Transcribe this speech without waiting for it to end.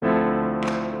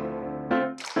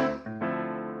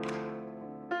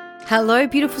Hello,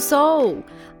 beautiful soul.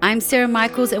 I'm Sarah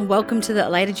Michaels and welcome to the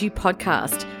Elated You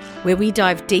podcast, where we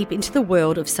dive deep into the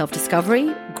world of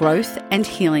self-discovery, growth, and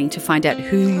healing to find out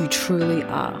who you truly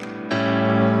are.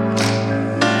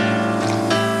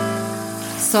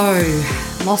 So,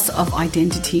 loss of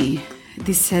identity.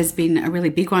 This has been a really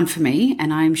big one for me,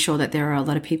 and I'm sure that there are a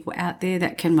lot of people out there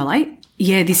that can relate.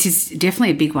 Yeah, this is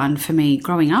definitely a big one for me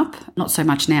growing up. Not so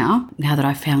much now that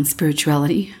I've found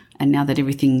spirituality and now that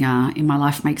everything in my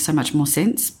life makes so much more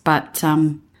sense. But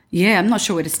yeah, I'm not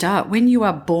sure where to start. When you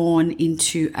are born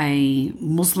into a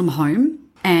Muslim home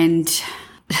and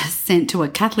sent to a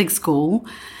Catholic school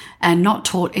and not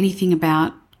taught anything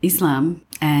about Islam,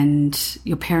 and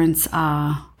your parents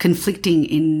are conflicting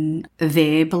in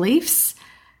their beliefs,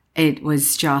 it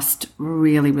was just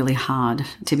really, really hard,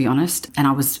 to be honest. And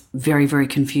I was very, very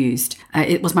confused.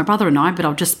 It was my brother and I, but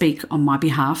I'll just speak on my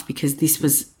behalf because this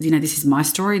was, this is my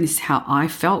story and this is how I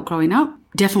felt growing up.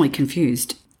 Definitely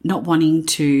confused, not wanting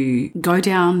to go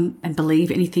down and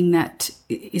believe anything that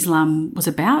Islam was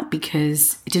about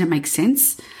because it didn't make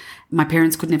sense. My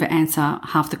parents could never answer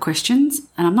half the questions,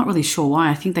 and I'm not really sure why.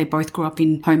 I think they both grew up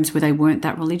in homes where they weren't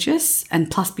that religious,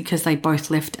 and plus because they both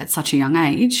left at such a young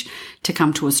age to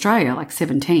come to Australia, like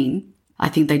 17, I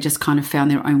think they just kind of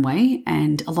found their own way.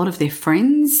 And a lot of their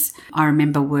friends, I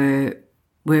remember, were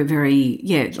very,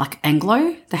 like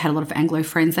Anglo. They had a lot of Anglo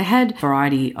friends. They had a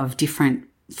variety of different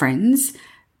friends,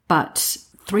 but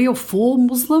 3 or 4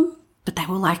 Muslim. But they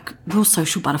were like real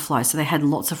social butterflies. So they had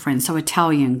lots of friends. So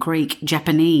Italian, Greek,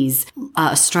 Japanese,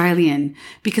 Australian,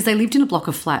 because they lived in a block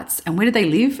of flats. And where did they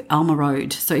live? Elmer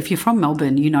Road. So if you're from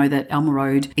Melbourne, you know that Elmer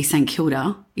Road, East St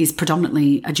Kilda, is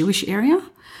predominantly a Jewish area.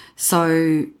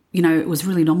 So, it was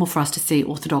really normal for us to see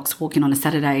Orthodox walking on a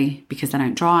Saturday because they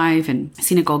don't drive, and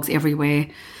synagogues everywhere.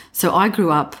 So I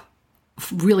grew up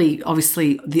really,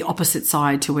 obviously, the opposite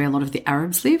side to where a lot of the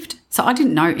Arabs lived. So I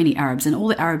didn't know any Arabs, and all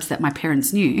the Arabs that my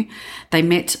parents knew, they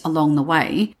met along the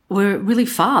way, were really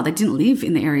far. They didn't live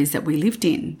in the areas that we lived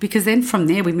in, because then from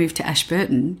there we moved to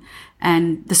Ashburton,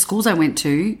 and the schools I went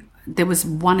to, there was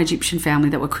one Egyptian family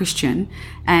that were Christian,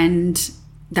 and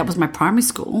that was my primary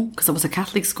school because it was a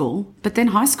Catholic school. But then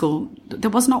high school,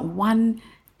 there was not one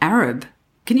Arab.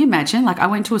 Can you imagine? Like, I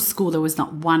went to a school, there was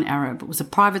not one Arab. It was a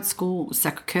private school,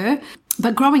 Sacre-Cœur.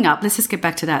 But growing up, let's just get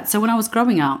back to that. So when I was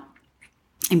growing up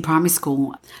in primary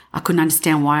school, I couldn't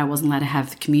understand why I wasn't allowed to have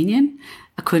the communion.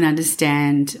 I couldn't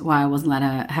understand why I wasn't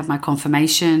allowed to have my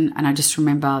confirmation. And I just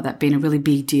remember that being a really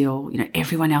big deal.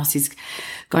 Everyone else is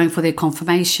going for their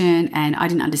confirmation, and I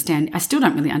didn't understand. I still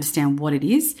don't really understand what it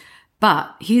is.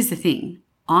 But here's the thing.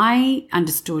 I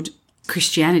understood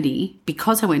Christianity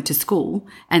because I went to school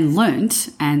and learnt,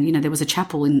 and there was a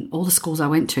chapel in all the schools I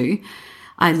went to.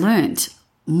 I learnt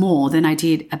more than I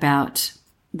did about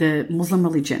the Muslim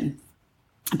religion,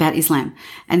 about Islam.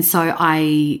 And so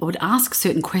I would ask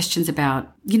certain questions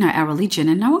about, our religion,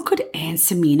 and no one could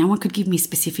answer me. No one could give me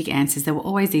specific answers. There were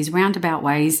always these roundabout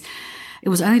ways. It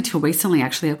was only till recently,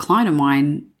 actually, a client of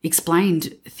mine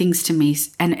explained things to me,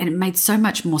 and it made so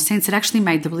much more sense. It actually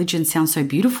made the religion sound so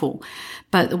beautiful.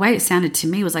 But the way it sounded to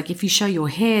me was like, if you show your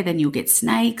hair, then you'll get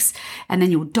snakes, and then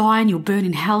you'll die and you'll burn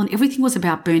in hell. And everything was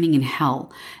about burning in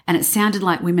hell. And it sounded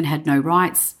like women had no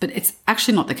rights, but it's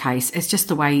actually not the case. It's just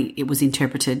the way it was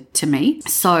interpreted to me.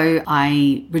 So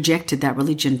I rejected that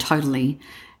religion totally,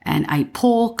 and ate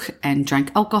pork and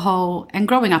drank alcohol. And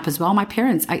growing up as well, my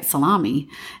parents ate salami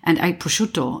and ate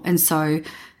prosciutto. And so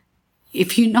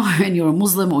if you know and you're a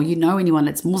Muslim, or anyone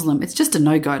that's Muslim, it's just a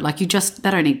no-go. Like, they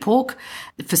don't eat pork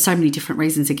for so many different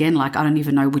reasons. Again, like, I don't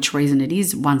even know which reason it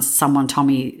is. Once someone told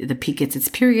me the pig gets its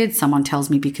period. Someone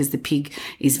tells me because the pig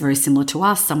is very similar to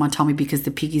us. Someone told me because the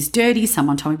pig is dirty.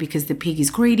 Someone told me because the pig is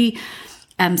greedy.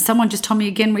 Someone just told me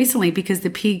again recently because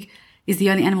the pig is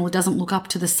the only animal that doesn't look up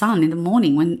to the sun in the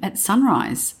morning at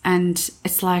sunrise. And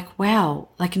it's like, wow,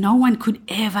 like no one could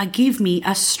ever give me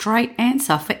a straight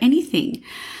answer for anything.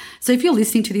 So if you're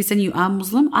listening to this and you are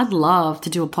Muslim, I'd love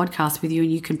to do a podcast with you,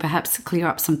 and you can perhaps clear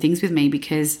up some things with me,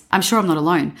 because I'm sure I'm not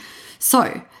alone.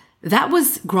 So that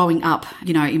was growing up,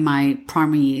 in my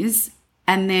primary years.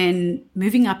 And then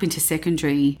moving up into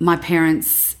secondary, my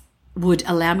parents would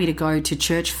allow me to go to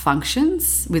church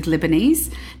functions with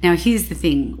Lebanese. Now, here's the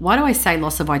thing. Why do I say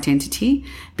loss of identity?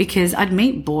 Because I'd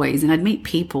meet boys and I'd meet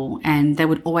people, and they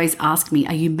would always ask me,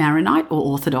 are you Maronite or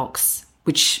Orthodox,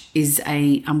 which is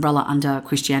a umbrella under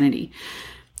Christianity?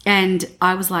 And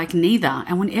I was like, neither.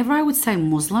 And whenever I would say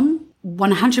Muslim,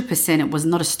 100% it was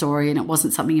not a story and it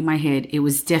wasn't something in my head. It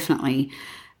was definitely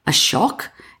a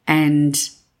shock and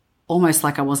almost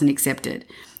like I wasn't accepted.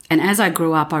 And as I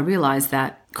grew up, I realized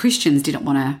that Christians didn't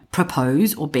want to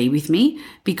propose or be with me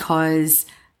because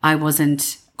I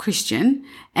wasn't Christian,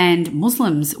 and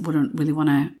Muslims wouldn't really want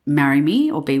to marry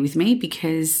me or be with me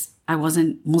because I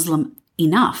wasn't Muslim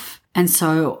enough. And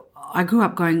so I grew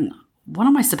up going, what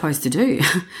am I supposed to do?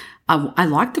 I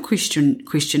like the Christian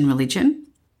religion,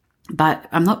 but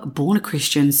I'm not born a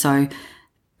Christian, so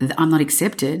I'm not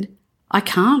accepted. I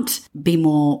can't be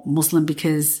more Muslim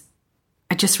because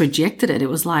I just rejected it. It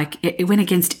was like it went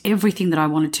against everything that I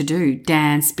wanted to do.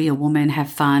 Dance, be a woman, have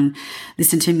fun,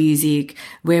 listen to music,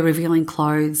 wear revealing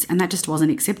clothes. And that just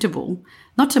wasn't acceptable,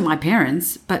 not to my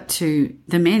parents, but to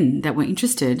the men that were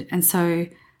interested. And so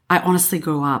I honestly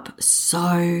grew up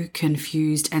so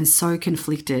confused and so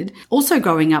conflicted. Also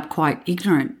growing up quite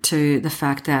ignorant to the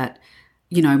fact that,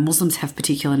 you know, Muslims have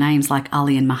particular names like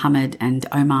Ali and Muhammad and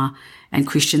Omar, and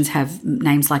Christians have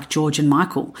names like George and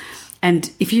Michael.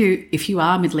 And if you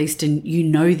are Middle Eastern, you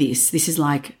know this is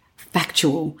like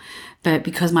factual. But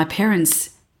because my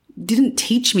parents didn't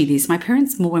teach me this, my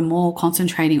parents were more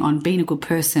concentrating on being a good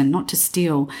person, not to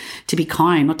steal, to be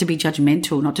kind, not to be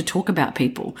judgmental, not to talk about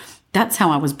people. That's how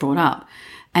I was brought up.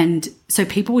 And so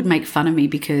people would make fun of me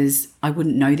because I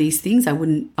wouldn't know these things. I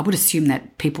would assume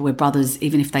that people were brothers,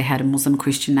 even if they had a Muslim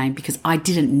Christian name, because I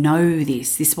didn't know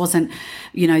this. It wasn't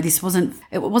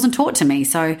taught to me.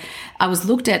 So I was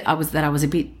looked at, I was a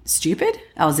bit stupid.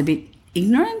 I was a bit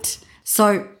ignorant.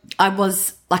 So I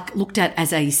was like looked at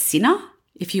as a sinner,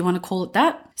 if you want to call it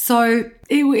that. So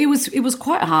it was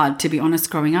quite hard, to be honest,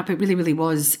 growing up. It really, really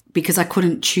was, because I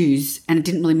couldn't choose, and it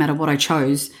didn't really matter what I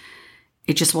chose.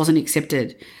 It just wasn't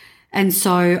accepted. And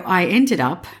so I ended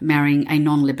up marrying a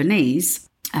non-Lebanese,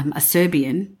 a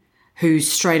Serbian, who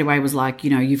straight away was like, you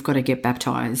know, you've got to get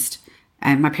baptized.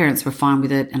 And my parents were fine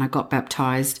with it, and I got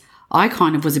baptized. I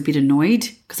kind of was a bit annoyed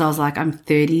because I was like, I'm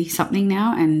 30 something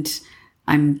now and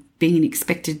I'm being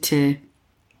expected to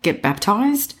get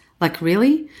baptized. Like,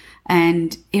 really?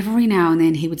 And every now and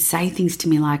then he would say things to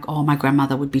me like, oh, my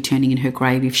grandmother would be turning in her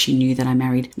grave if she knew that I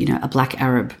married, you know, a black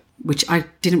Arab, which I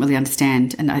didn't really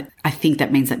understand. And I think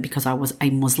that means that because I was a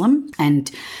Muslim,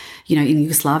 and, you know, in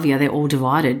Yugoslavia, they're all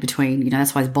divided between, you know,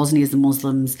 that's why Bosnia is the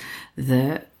Muslims,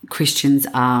 the Christians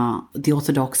are, the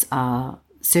Orthodox are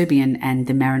Serbian, and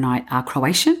the Maronite are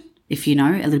Croatian, if you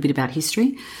know a little bit about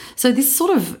history. So this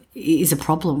sort of is a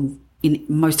problem in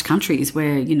most countries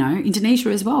where, you know, Indonesia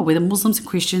as well, where the Muslims and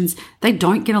Christians, they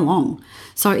don't get along.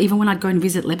 So even when I'd go and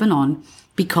visit Lebanon,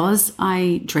 because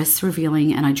I dress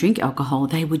revealing and I drink alcohol,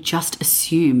 they would just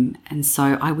assume. And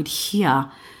so I would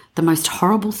hear the most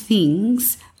horrible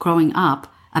things growing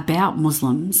up about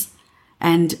Muslims.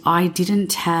 And I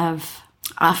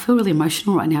feel really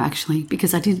emotional right now, actually,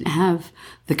 because I didn't have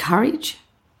the courage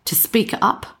to speak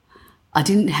up. I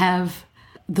didn't have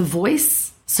the voice.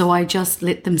 So I just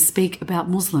let them speak about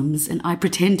Muslims, and I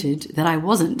pretended that I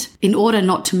wasn't, in order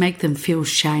not to make them feel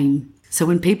shame. So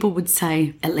when people would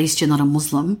say, at least you're not a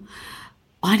Muslim,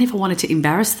 I never wanted to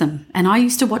embarrass them. And I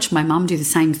used to watch my mum do the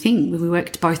same thing. When we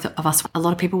worked, both of us, a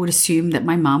lot of people would assume that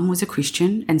my mum was a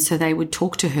Christian, and so they would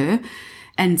talk to her.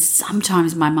 And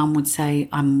sometimes my mum would say,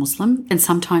 I'm Muslim, and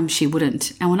sometimes she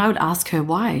wouldn't. And when I would ask her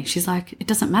why, she's like, it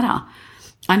doesn't matter.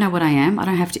 I know what I am. I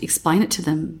don't have to explain it to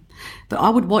them. But I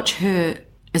would watch her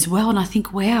as well, and I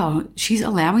think, wow, she's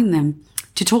allowing them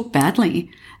to talk badly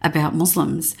about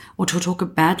Muslims, or to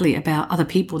talk badly about other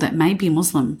people that may be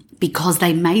Muslim, because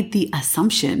they made the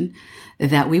assumption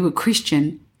that we were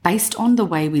Christian based on the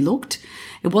way we looked.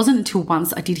 It wasn't until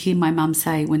once I did hear my mum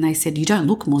say, when they said, you don't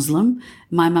look Muslim,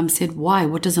 my mum said, why?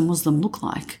 What does a Muslim look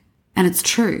like? And it's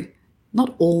true.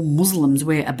 Not all Muslims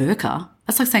wear a burqa.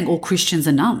 That's like saying all Christians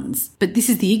are nuns. But this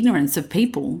is the ignorance of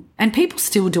people. And people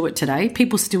still do it today.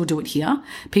 People still do it here.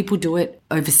 People do it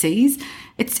overseas.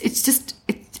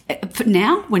 For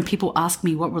now, when people ask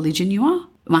me what religion you are,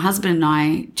 my husband and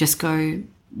I just go,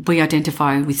 we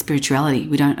identify with spirituality.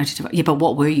 We don't identify, yeah, but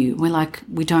what were you? We're like,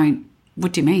 we don't,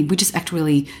 what do you mean? We just act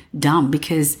really dumb,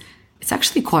 because it's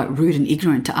actually quite rude and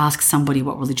ignorant to ask somebody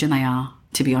what religion they are,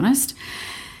 to be honest.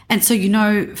 And so, you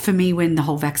know, for me, when the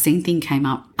whole vaccine thing came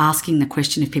up, asking the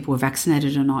question if people were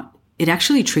vaccinated or not, it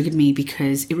actually triggered me,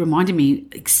 because it reminded me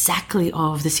exactly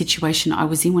of the situation I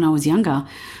was in when I was younger,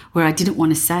 where I didn't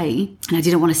want to say and I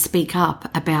didn't want to speak up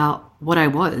about what I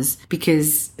was,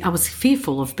 because I was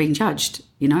fearful of being judged,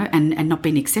 you know, and not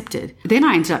being accepted. Then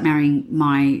I ended up marrying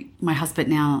my husband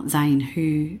now, Zayn,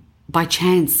 who by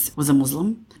chance was a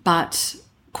Muslim, but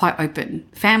quite open.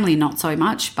 Family, not so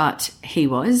much, but he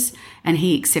was, and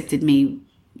he accepted me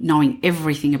knowing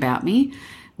everything about me.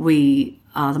 We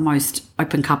are the most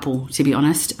open couple, to be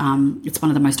honest. It's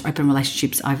one of the most open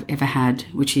relationships I've ever had,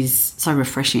 which is so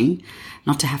refreshing,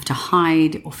 not to have to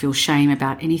hide or feel shame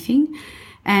about anything.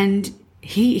 And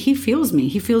he feels me.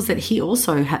 He feels that he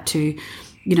also had to,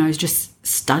 just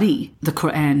study the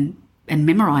Quran and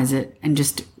memorize it and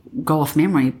just go off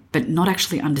memory, but not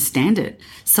actually understand it.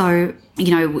 So,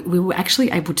 we were actually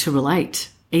able to relate,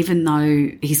 even though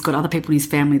he's got other people in his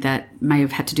family that may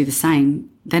have had to do the same.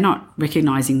 They're not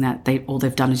recognizing that all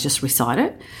they've done is just recite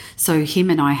it. So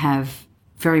him and I have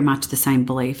very much the same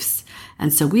beliefs.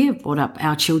 And so we have brought up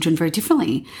our children very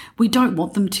differently. We don't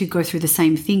want them to go through the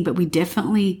same thing, but we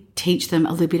definitely teach them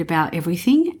a little bit about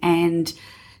everything and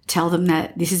tell them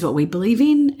that this is what we believe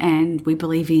in, and we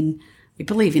believe in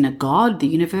a God, the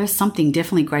universe, something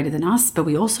definitely greater than us, but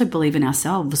we also believe in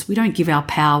ourselves. We don't give our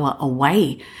power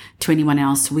away to anyone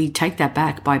else. We take that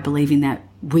back by believing that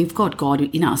we've got God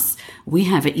in us. We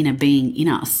have an inner being in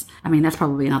us. I mean, that's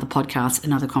probably another podcast,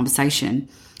 another conversation.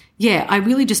 Yeah, I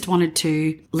really just wanted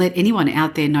to let anyone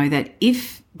out there know that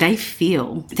if they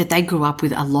feel that they grew up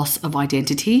with a loss of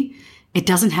identity, it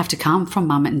doesn't have to come from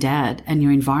mum and dad and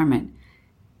your environment.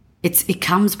 It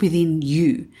comes within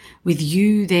you, with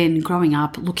you then growing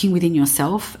up, looking within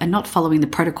yourself and not following the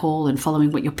protocol and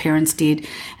following what your parents did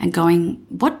and going,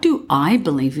 what do I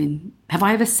believe in? Have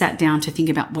I ever sat down to think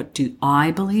about what do I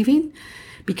believe in?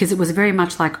 Because it was very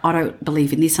much like, I don't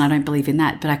believe in this and I don't believe in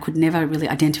that, but I could never really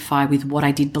identify with what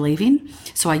I did believe in.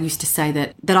 So I used to say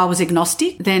that I was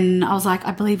agnostic. Then I was like,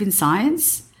 I believe in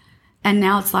science. And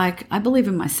now it's like, I believe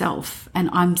in myself and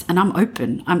I'm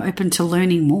open. I'm open to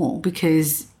learning more,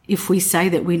 because if we say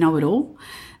that we know it all,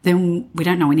 then we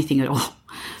don't know anything at all.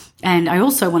 And I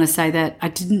also want to say that I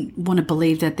didn't want to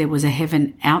believe that there was a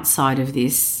heaven outside of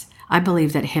this. I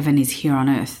believe that heaven is here on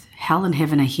earth. Hell and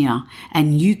heaven are here,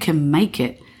 and you can make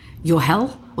it your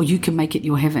hell or you can make it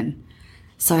your heaven.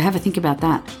 So have a think about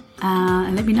that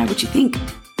and let me know what you think.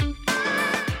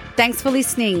 Thanks for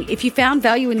listening. If you found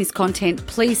value in this content,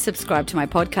 please subscribe to my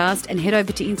podcast and head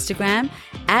over to Instagram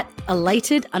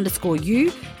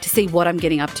 @elated_you to see what I'm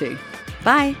getting up to.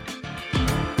 Bye.